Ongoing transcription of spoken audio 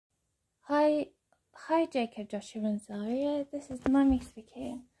Hi Jacob, Joshua and Zaria, this is Mummy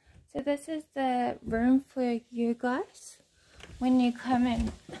speaking. So this is the room for you guys when you come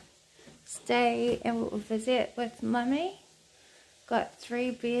and stay and visit with Mummy. Got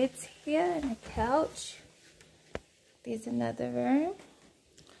 3 beds here and a couch. There's another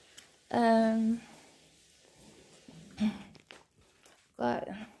room. Got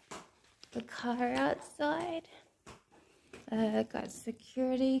the car outside. Got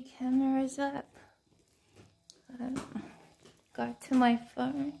security cameras up. Got to my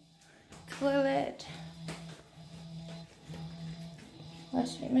phone, toilet,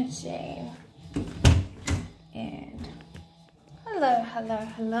 washing machine, and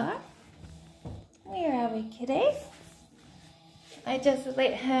hello. Where are we, kitty? I just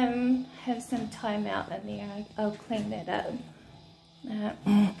let him have some time out in there. I'll clean that up.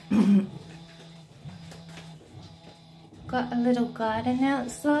 Got a little garden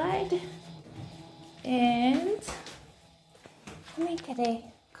outside. And come here, kitty.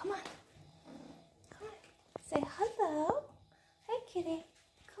 Come on. Say hello. Hey, kitty.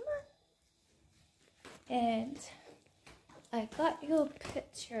 Come on. And I got your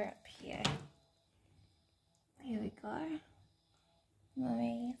picture up here. Here we go.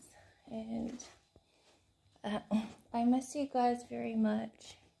 Mummies. And I miss you guys very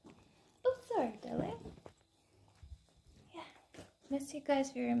much. Oh, sorry, darling. Yeah, miss you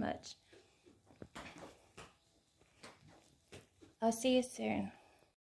guys very much. I'll see you soon.